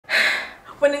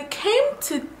when it came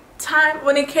to time,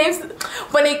 when it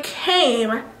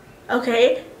came,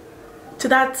 okay, to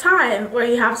that time where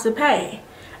you have to pay,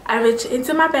 I reached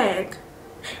into my bag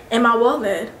and my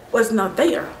wallet was not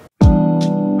there.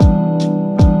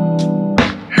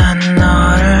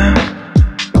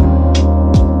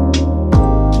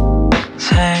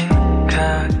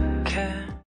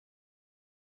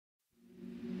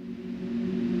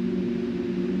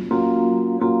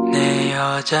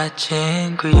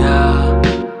 여자친구야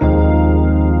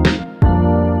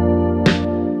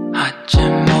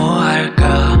어쩜 뭐 할까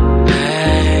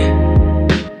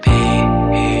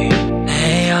baby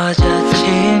내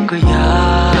여자친구야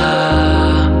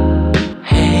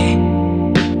hey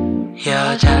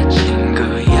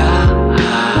여자친구야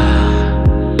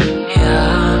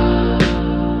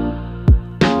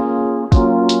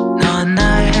넌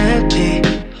나의 happy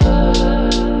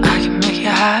I can make you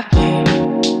happy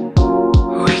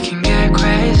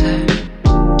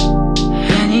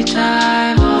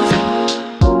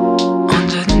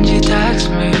언제든지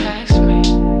text me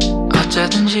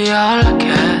어쩌든지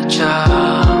연락해줘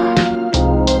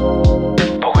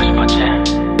보고 싶었지?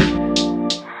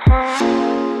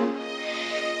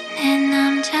 내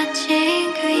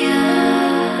남자친구야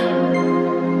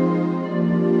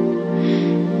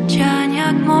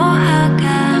저녁 뭐 할까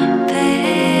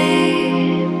baby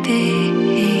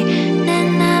내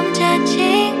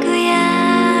남자친구야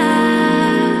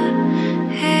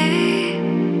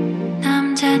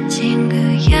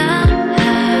친구야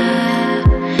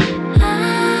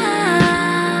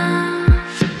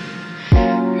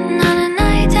너는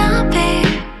나의 답이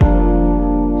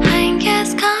I can get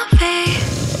coffee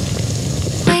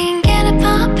We can get it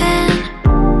poppin'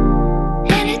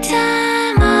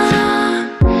 anytime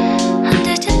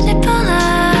언제든지 pull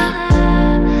up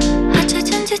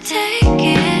어쩌든지 take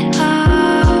it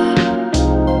all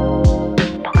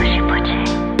보고 싶었지?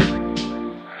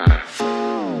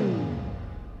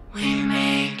 We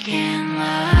making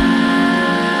love.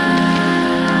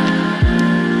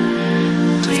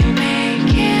 We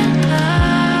making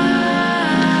love.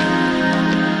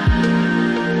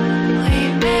 We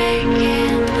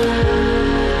making love.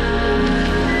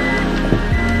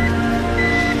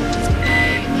 Just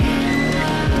making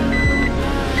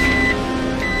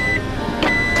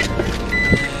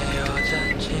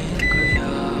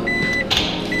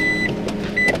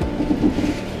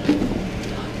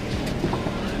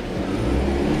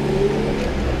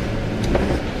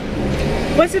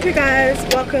What's up, you guys?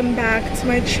 Welcome back to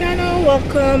my channel.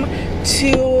 Welcome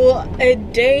to a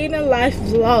day in a life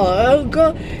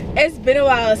vlog. It's been a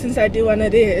while since I do one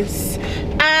of this.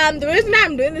 The reason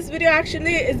I'm doing this video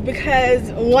actually is because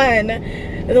one,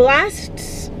 the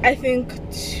last I think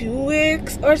 2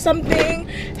 weeks or something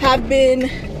have been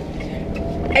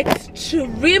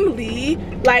extremely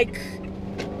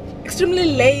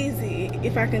lazy,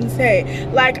 if I can say.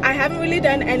 Like, I haven't really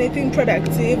done anything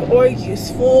productive or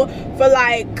useful for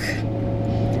like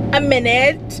a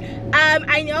minute.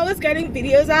 I know I was getting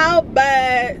videos out,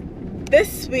 but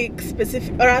this week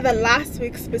last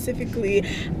week specifically,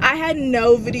 I had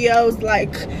no videos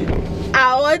like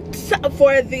out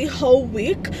for the whole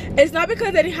week. It's not because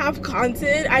I didn't have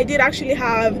content. I did actually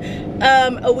have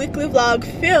a weekly vlog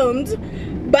filmed,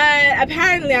 but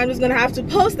apparently I'm just gonna have to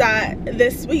post that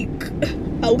this week.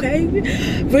 Okay,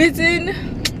 reason,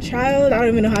 child, I don't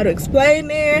even know how to explain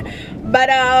it, but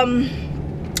I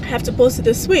have to post it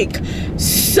this week.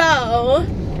 So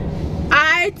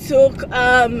I took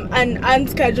an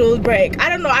unscheduled break. I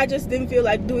don't know, I just didn't feel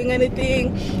like doing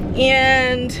anything,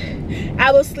 and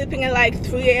I was sleeping at like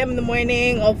 3 a.m. in the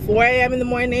morning or 4 a.m. in the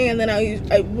morning, and then I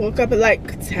woke up at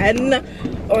like 10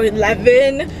 or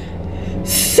 11.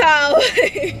 So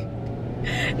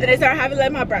then I started having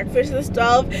like my breakfast and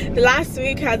stuff. The last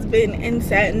week has been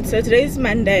insane. So today's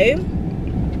Monday,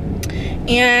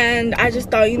 and I just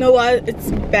thought, you know what,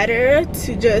 it's better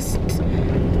to just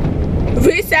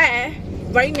reset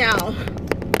right now.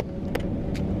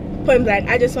 Point blank,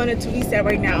 I just wanted to reset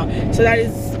right now. So that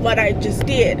is what I just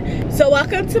did. So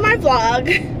welcome to my vlog.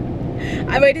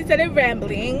 I already started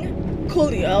rambling.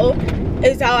 Coolio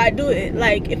is how I do it.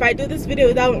 Like, if I do this video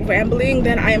without rambling,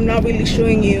 then I am not really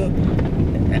showing you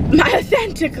my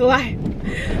authentic life.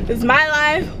 Because my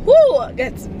life, whoo,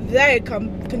 gets very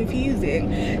confusing.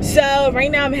 So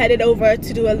right now I'm headed over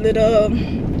to do a little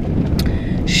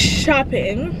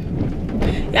shopping.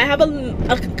 I have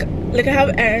I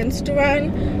have errands to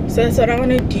run, so that's what I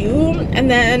want to do. And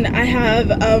then I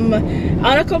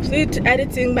want to complete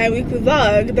editing my weekly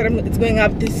vlog that it's going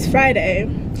up this Friday.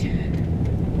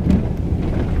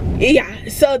 yeah,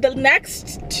 so the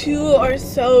next 2 or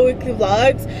so weekly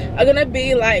vlogs are gonna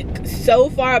be like so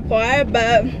far apart,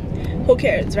 but who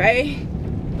cares, right?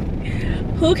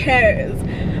 Who cares?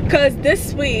 Because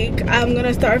this week I'm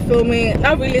gonna start filming,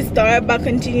 not really start, but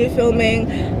continue filming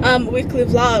weekly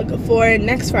vlog for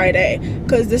next Friday,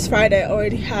 because this Friday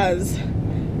already has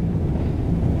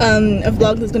a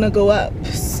vlog that's gonna go up.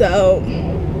 So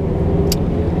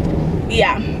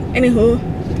yeah, anywho,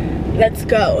 let's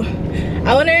go.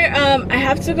 I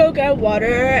have to go get water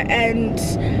and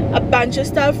a bunch of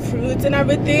stuff, fruits and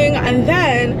everything, and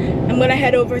then I'm gonna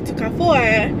head over to Carrefour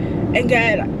and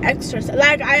get extra stuff.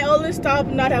 Like, I always stop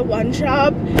not at one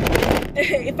shop.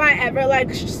 If I ever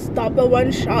like stop at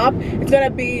one shop, it's gonna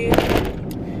be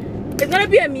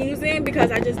amusing,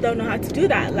 because I just don't know how to do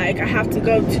that. Like, I have to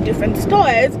go to different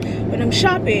stores when I'm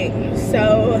shopping.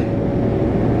 So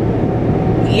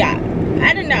yeah,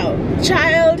 I don't know,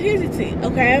 child, here's the tea,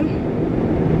 okay?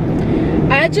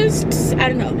 I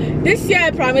don't know, this year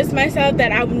I promised myself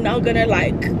that I'm not gonna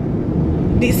like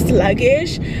be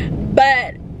sluggish,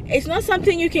 but it's not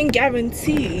something you can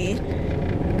guarantee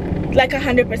like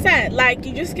 100%. Like,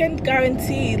 you just can't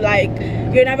guarantee like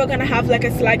you're never gonna have like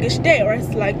a sluggish day or a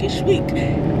sluggish week.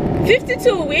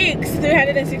 52 weeks,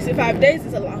 365 days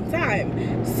is a long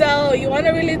time. So you want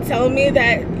to really tell me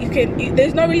that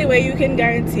there's no really way you can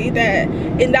guarantee that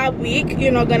in that week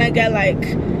you're not gonna get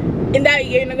like, in that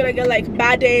year you're not gonna get like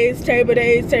bad days, terrible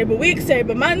weeks,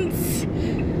 terrible months.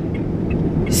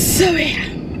 So yeah,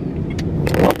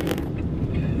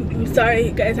 I'm sorry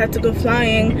you guys had to go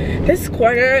flying. This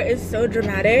quarter is so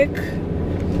dramatic,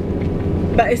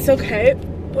 but it's okay.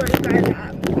 Where's guys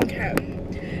at? Okay,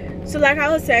 so like I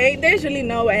was saying, there's really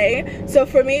no way. So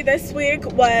for me, this week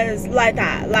was like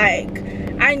that. Like,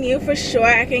 I knew for sure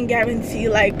I can guarantee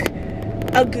like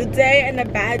a good day and a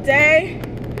bad day.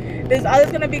 There's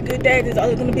always gonna be good days, there's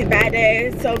always gonna be bad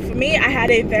days. So for me, I had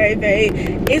a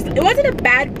it wasn't a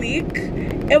bad week,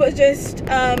 it was just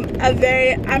a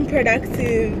very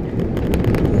unproductive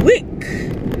week,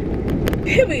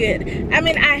 period. I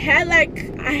mean, I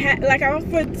went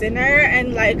for dinner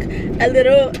and like a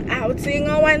little outing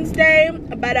on Wednesday,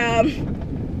 but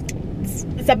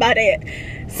it's about it.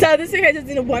 So this week I just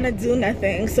didn't want to do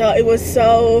nothing, so it was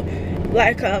so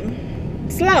like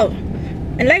slow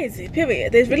and lazy,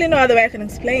 period. There's really no other way I can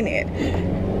explain it.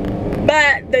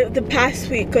 But the past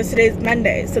week, because today's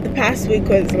Monday, so the past week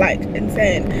was like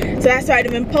insane, so that's why I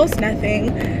didn't even post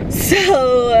nothing.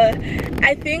 So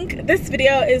I think this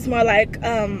video is more like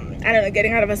I don't know,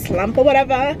 getting out of a slump or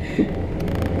whatever.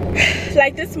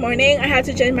 Like this morning I had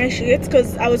to change my sheets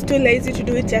because I was too lazy to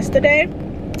do it yesterday,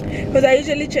 because I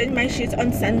usually change my sheets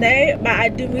on Sunday, but I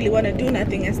didn't really want to do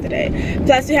nothing yesterday.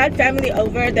 Plus we had family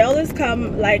over. They always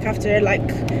come like after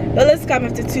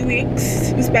 2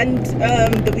 weeks. We spend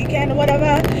the weekend or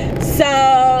whatever,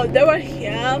 so they were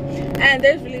here, and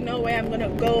there's really no way I'm gonna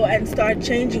go and start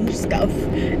changing stuff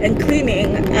and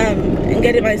cleaning and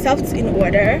getting myself in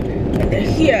order when they're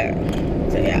here.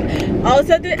 So yeah,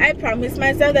 also I promised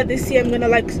myself that this year I'm gonna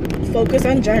like focus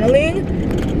on journaling.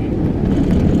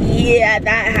 Yeah,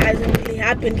 that hasn't really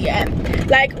happened yet.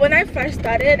 Like, when I first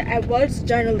started, I was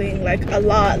journaling like a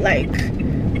lot. Like,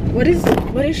 what is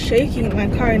shaking in my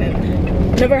car? And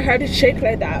I've never heard it shake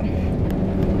like that.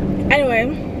 Anyway,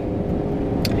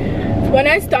 when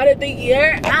I started the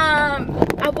year,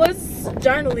 I was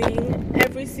journaling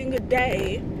every single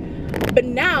day, but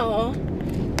now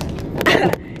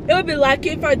it would be lucky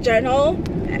if I journal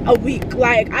a week.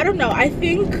 Like, I don't know, I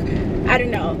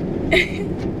don't know.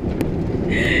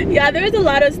 Yeah, there's a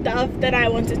lot of stuff that I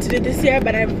wanted to do this year,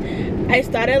 but I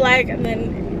started like, and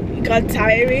then it got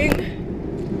tiring.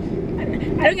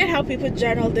 I don't get how people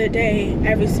journal their day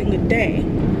every single day.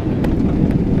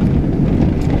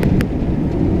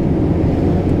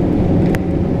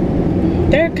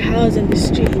 There are cows in the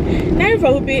street.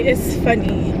 Nairobi is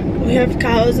funny. We have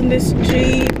cows in the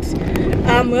street.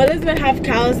 We always gonna have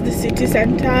cows in the city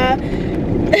center.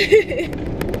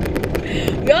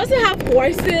 We also have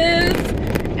horses,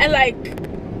 and like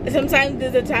sometimes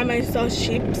there's a time I saw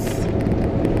sheep.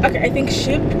 Okay, I think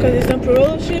sheep because it's not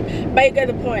plural of sheep, but you get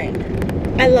the point.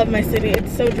 I love my city,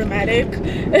 it's so dramatic.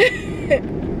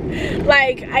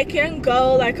 Like, I can't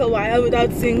go like a while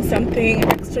without seeing something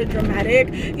extra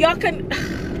dramatic. Y'all can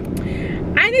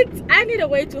I need a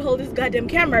way to hold this goddamn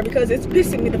camera because it's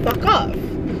pissing me the fuck off.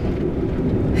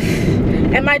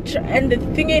 And the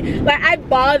thing is, like, I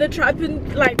bought the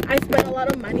tripod, like I spent a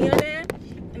lot of money on it,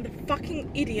 and the fucking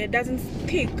idiot doesn't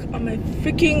stick on my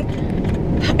freaking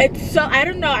It's so, I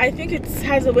don't know, I think it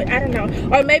has a way, I don't know,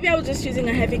 or maybe I was just using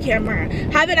a heavy camera.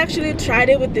 Haven't actually tried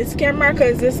it with this camera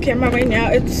because this camera right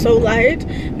now, it's so light.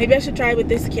 Maybe I should try it with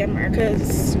this camera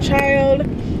because child,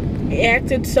 it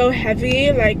acted so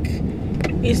heavy, like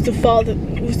it used to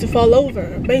fall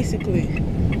over basically.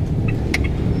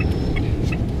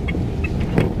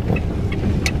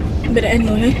 But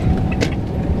anyway,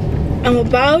 I'm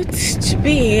about to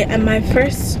be at my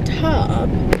first stop.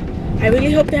 I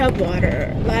really hope they have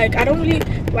water. Like, I don't really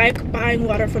like buying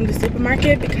water from the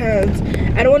supermarket because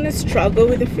I don't want to struggle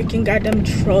with the freaking goddamn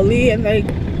trolley, and like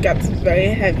gets very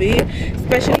heavy,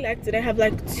 especially like today I have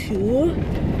like 2,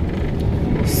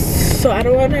 so I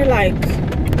don't want to like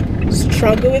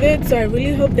struggle with it. So I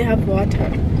really hope they have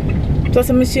water. Plus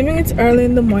I'm assuming it's early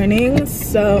in the morning,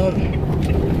 so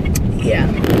yeah.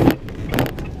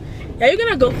 You're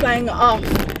gonna go flying off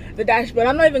the dashboard.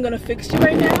 I'm not even gonna fix you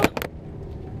right now.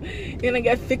 You're gonna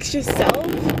get fixed yourself.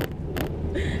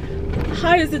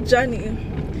 How is the journey?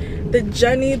 The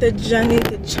journey.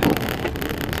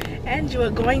 And you are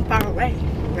going far away.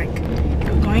 Like,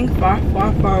 you're going far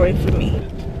away from me.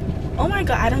 Oh my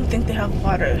god, I don't think they have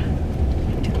water.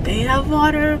 Do they have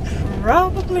water?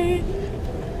 Probably.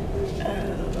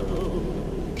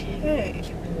 Okay.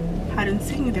 I didn't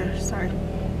see you there, sorry.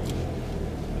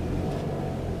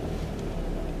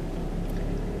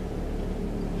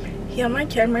 Yeah, my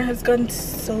camera has gone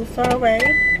so far away.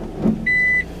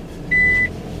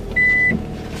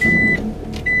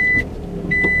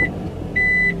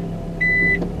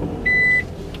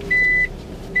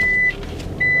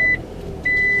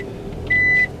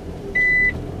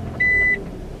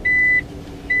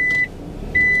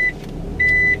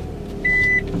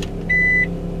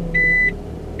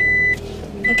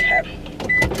 Okay.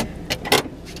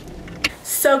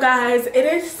 So guys, it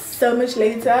is so much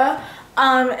later.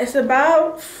 It's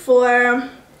about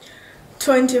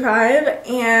 4:25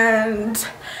 and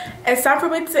it's time for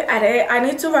me to edit. I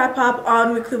need to wrap up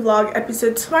on weekly vlog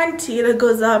episode 20 that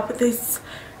goes up this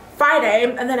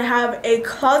Friday, and then I have a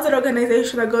closet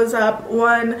organization that goes up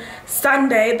one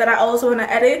Sunday that I also want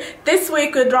to edit. This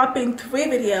week we're dropping 3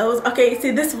 videos. Okay, see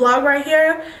this vlog right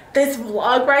here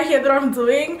that I'm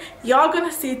doing, y'all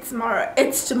gonna see it tomorrow.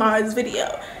 It's tomorrow's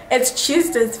video. It's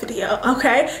Tuesday's video,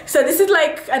 okay? So this is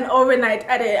like an overnight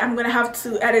edit. I'm gonna have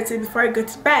to edit it before I go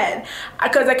to bed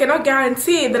because I cannot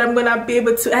guarantee that I'm gonna be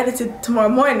able to edit it tomorrow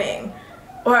morning,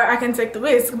 or I can take the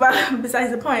risk, but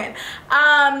besides the point.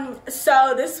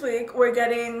 So this week we're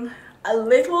getting a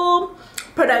little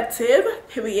productive,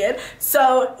 period.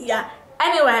 So yeah,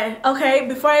 anyway, okay,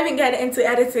 before I even get into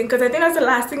editing, because I think that's the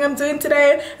last thing I'm doing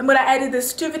today, I'm gonna edit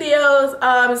these 2 videos,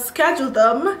 schedule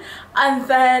them, and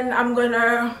then I'm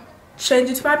gonna change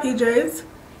it to my PJs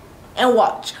and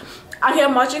watch. Okay,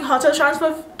 I'm watching Hotel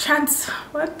Transylvania.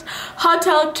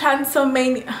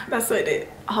 That's what it is.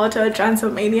 Hotel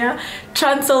Transylvania.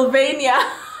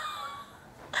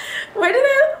 Where did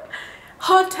I?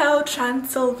 Hotel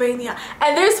Transylvania.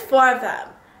 And there's 4 of them.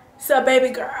 So baby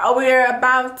girl, we're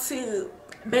about to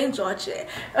binge watch it.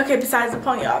 Okay, besides the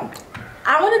point, y'all,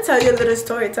 I want to tell you a little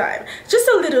story time. Just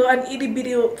a little, an itty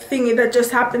bitty thingy that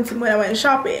just happened to me when I went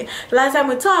shopping. Last time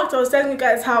we talked, I was telling you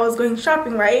guys how I was going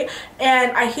shopping, right?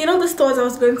 And I hit all the stores I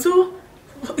was going to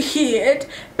hit,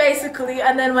 basically.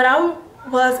 And then when I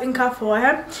was in Carrefour,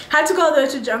 I had to go all the way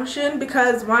to Junction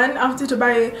because 1, I wanted to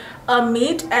buy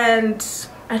meat, and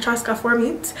I trust Carrefour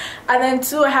meat. And then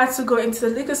 2, I had to go into the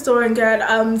liquor store and get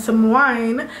some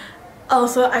wine.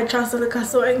 Also, I trust the liquor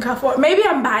store in Carrefour. Maybe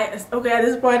I'm biased. Okay, at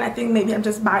this point, I think maybe I'm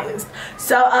just biased.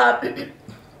 So,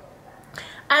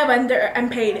 I went there and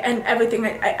paid and everything.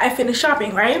 I finished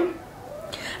shopping, right?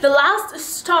 The last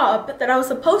stop that I was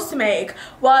supposed to make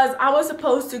was I was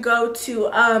supposed to go to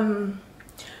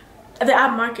the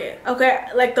app market, okay,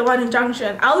 like the one in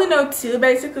Junction. I only know 2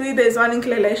 basically. There's one in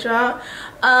Clelesha,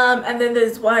 and then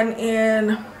there's one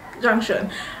in Junction.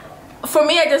 For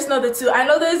me, I just know the 2. I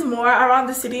know there's more around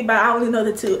the city, but I only know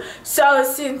the 2. So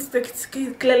since the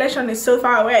Clelesha is so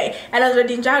far away and I was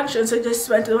already in Junction, so I just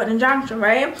went to the one in Junction,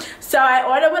 right? So I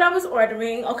ordered what I was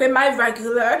ordering. Okay, my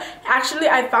regular. Actually,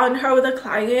 I found her with a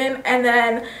client, and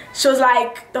then she was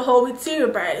like, the whole wheat cereal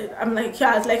bread. I'm like,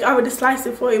 yeah, it's like I already sliced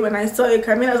it for you. When I saw it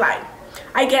come in, I was like,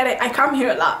 I get it. I come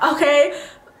here a lot, okay?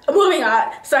 Moving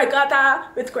on. So I got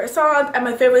that with croissant and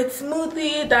my favorite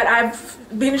smoothie that I've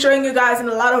been showing you guys in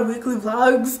a lot of weekly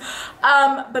vlogs.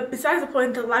 But besides the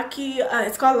point, the Lucky,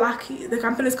 it's called Lucky. The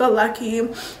company is called Lucky.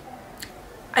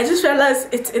 I just realized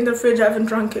it's in the fridge. I haven't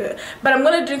drunk it, but I'm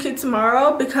gonna drink it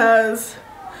tomorrow because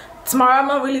tomorrow I'm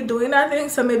not really doing nothing,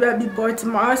 so maybe I'll be bored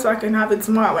tomorrow, so I can have it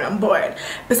tomorrow when I'm bored.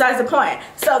 Besides the point.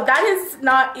 So that is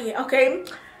not it, okay?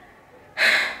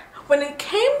 when it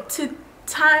came to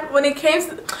time, when it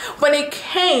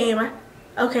came,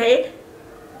 okay,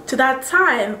 to that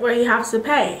time where you have to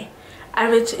pay, I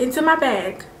reached into my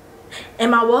bag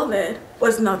and my wallet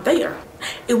was not there.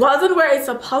 It wasn't where it's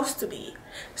supposed to be.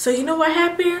 So you know what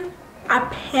happened? I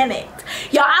panicked.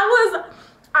 Y'all, I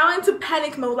went to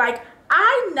panic mode. Like,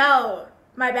 I know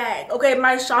my bag, okay,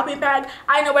 my shopping bag,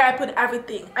 I know where I put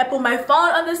everything. I put my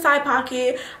phone on the side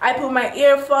pocket. I put my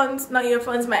earphones, not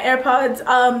earphones, my AirPods,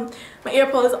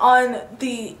 on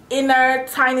the inner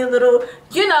tiny little,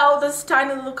 you know, this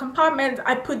tiny little compartment.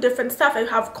 I put different stuff. I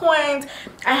have coins,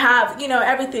 I have, you know,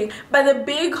 everything. But the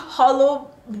big hollow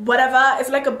whatever, it's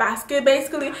like a basket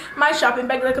basically. My shopping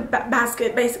bag is like a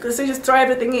basket basically, so you just throw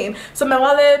everything in. So my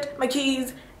wallet, my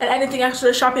keys, and anything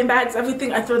extra, shopping bags,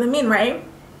 everything, I throw them in, right?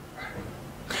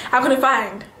 I couldn't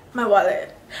find my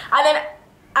wallet, and then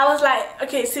I was like,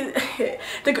 okay, see,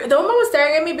 the woman was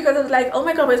staring at me because I was like, oh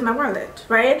my god, where's my wallet,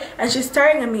 right? And she's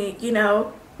staring at me, you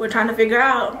know, we're trying to figure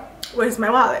out where's my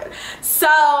wallet. So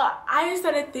I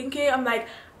started thinking, I'm like,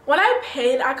 when I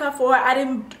paid at Carrefour, I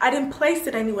didn't place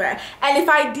it anywhere, and if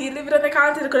I did leave it on the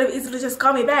counter, they could have easily just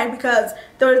called me back because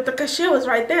the cashier was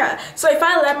right there. So if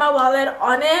I left my wallet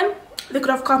on it, they could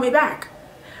have called me back.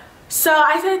 So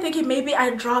I started thinking maybe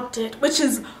I dropped it, which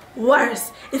is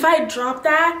worse. If I drop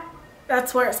that,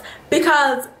 that's worse,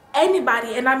 because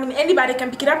anybody, and I mean anybody,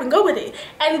 can pick it up and go with it.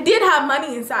 And it did have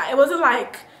money inside. It wasn't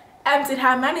like empty, it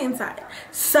had money inside.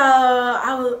 So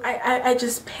I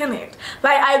just panicked.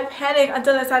 Like, I panicked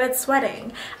until I started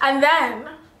sweating. And then,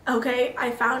 okay,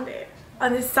 I found it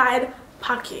on the side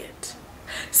pocket.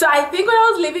 So I think when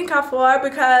I was leaving Carrefour,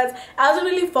 because I wasn't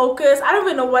really focused, I don't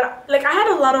even know what, like, I had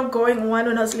a lot of going on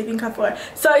when I was leaving Carrefour.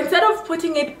 So instead of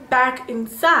putting it back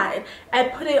inside, I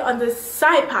put it on the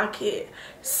side pocket.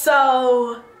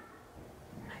 So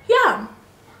yeah,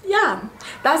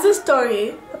 that's the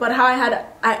story about how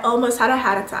I almost had a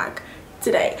heart attack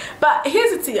today. But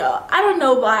here's the deal, I don't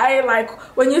know why, like,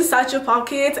 when you search your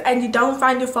pockets and you don't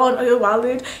find your phone or your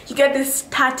wallet, you get this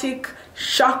static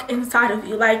shock inside of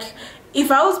you. Like, if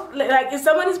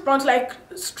someone is prone to like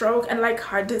stroke and like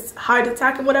heart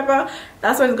attack and whatever,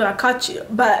 that's when it's gonna cut you.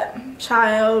 But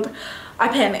child, I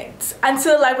panicked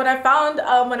until like when I found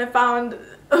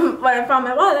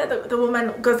my wallet, the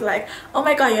woman goes like, oh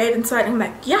my god, you're even sweating. I'm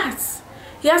like, yes,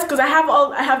 because I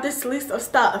have this list of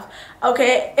stuff,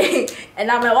 okay, and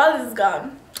now my wallet is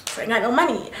gone, so I got no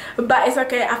money. But it's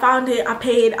okay, I found it, I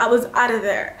paid, I was out of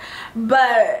there.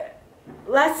 But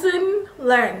lesson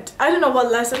learned. I don't know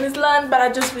what lesson is learned, but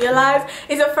I just realized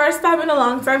it's the first time in a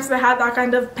long time since I had that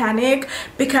kind of panic,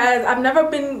 because I've never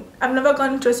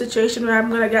gone into a situation where I'm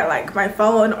gonna get like my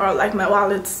phone or like my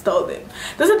wallet stolen.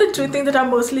 Those are the two things that are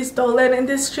mostly stolen in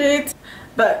the streets.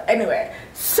 But anyway,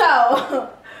 so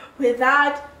with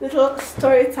that little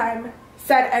story time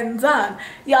said and done,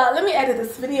 y'all, let me edit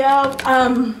this video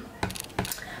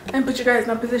and put you guys in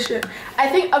a position. I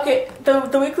think, okay,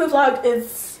 the weekly vlog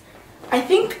is, I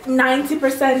think,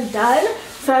 90% done,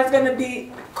 so it's gonna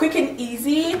be quick and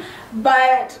easy.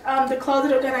 But the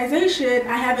closet organization,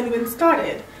 I haven't even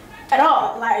started at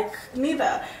all, like,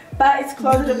 neither. But it's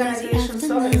closet organization,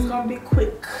 so it's gonna be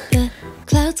quick. The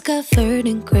clouds covered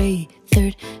in gray,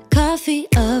 third coffee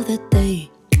of the day.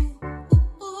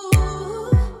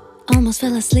 Almost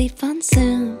fell asleep on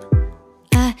Zoom.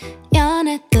 I yawn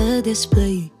at the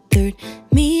display, third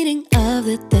meeting of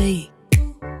the day.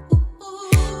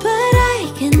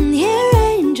 I can hear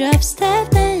raindrops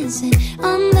tap dancing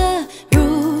on the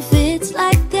roof. It's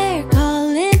like they're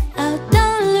calling out,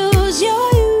 don't lose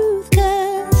your youth,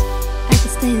 'cause I can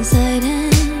stay inside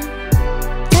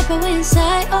and tap away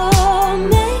inside. Oh,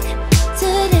 make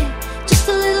today just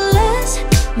a little less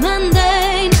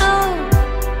mundane. Oh,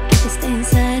 I can stay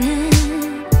inside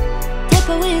and tap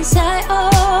away inside.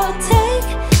 Oh, take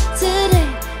today,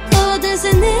 oh,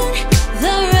 dancing in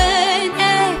the rain.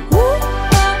 Yeah.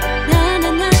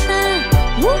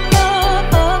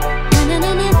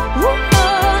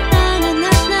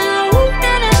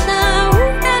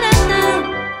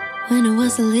 When I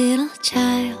was a little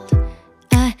child,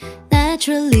 I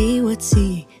naturally would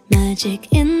see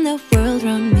magic in the world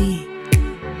around me.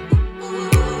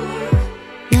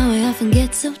 Now I often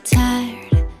get so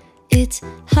tired, it's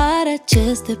harder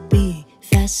just to be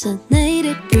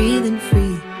fascinated, breathing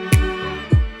free.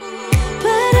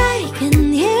 But I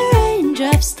can hear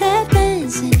raindrops tap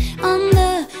dancing on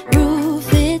the roof.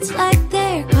 It's like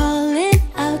they're calling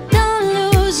out, don't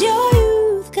lose your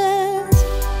youth, 'cause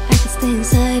I can stay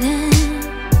inside and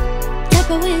tap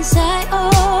away inside.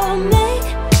 Oh, make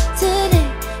today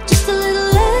just a little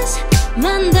less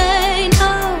mundane.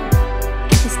 Oh,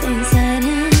 I can stay inside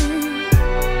and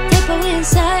tap away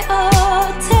inside. Oh,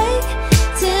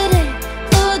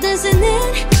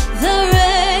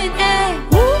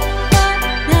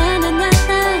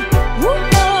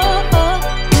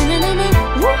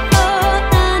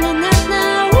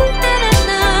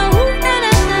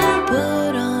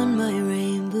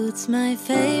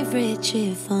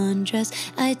 chiffon dress.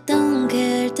 I don't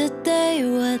care today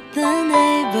what the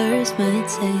neighbors might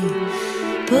say.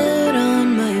 Put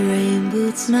on my rain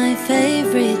boots, my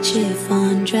favorite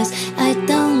chiffon dress. I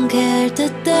don't care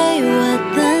today what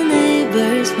the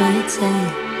neighbors might say.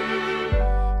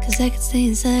 Cause I could stay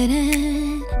inside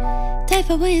and type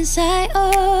away inside.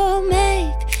 Oh,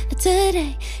 make a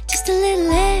today just a little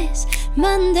less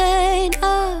mundane.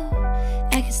 Oh,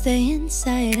 I could stay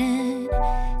inside and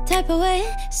type away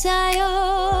inside.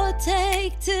 Oh,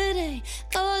 take today,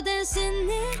 go dancing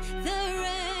in the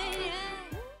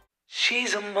rain.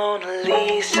 She's a Mona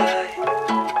Lisa,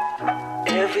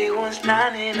 everyone's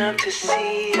lining up to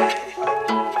see her.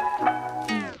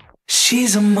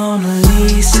 She's a Mona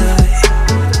Lisa,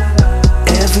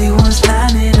 everyone's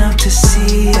lining up to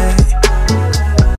see her.